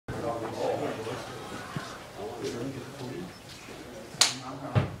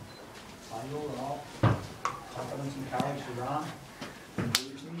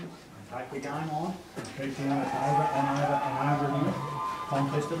your game on. Keep doing it over and over and over again.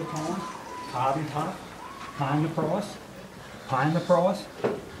 Conquest of the time. Hard and tough. Paying the price. Paying the price.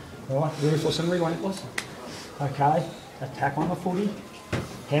 Right, ruthless and relentless. Okay, attack on the footy.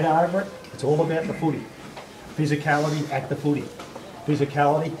 Head over it. It's all about the footy. Physicality at the footy.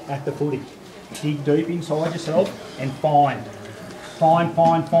 Physicality at the footy. Dig deep inside yourself and find.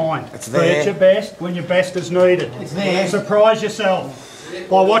 Find. It's Be there. at your best when your best is needed. It's there. Surprise yourself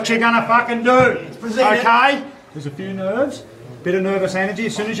by what you're going to fucking do. Okay? There's a few nerves. Bit of nervous energy.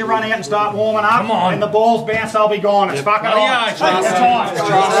 As soon as you run out and start warming up and the balls bounce, they'll be gone. It's fucking on. It's time.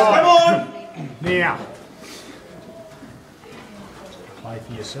 Come on. Now. Play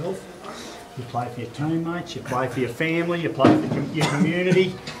for yourself. You play for your teammates. You play for your family. You play for your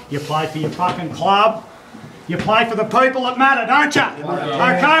community. You play for your fucking club. You play for the people that matter, don't you?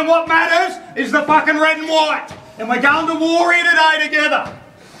 Okay, and what matters is the fucking red and white. And we're going to war here today together.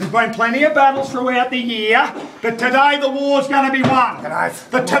 There's been plenty of battles throughout the year, but today the war's going to be won.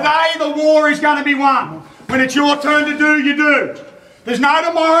 But today the war is going to be won. When it's your turn to do, you do. There's no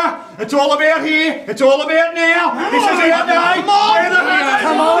tomorrow. It's all about here. It's all about now. This is our day.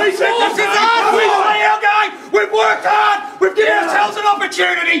 Come on. This is us. We play our game. We've worked hard. We've given ourselves an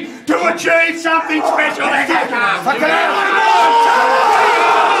opportunity to achieve something special.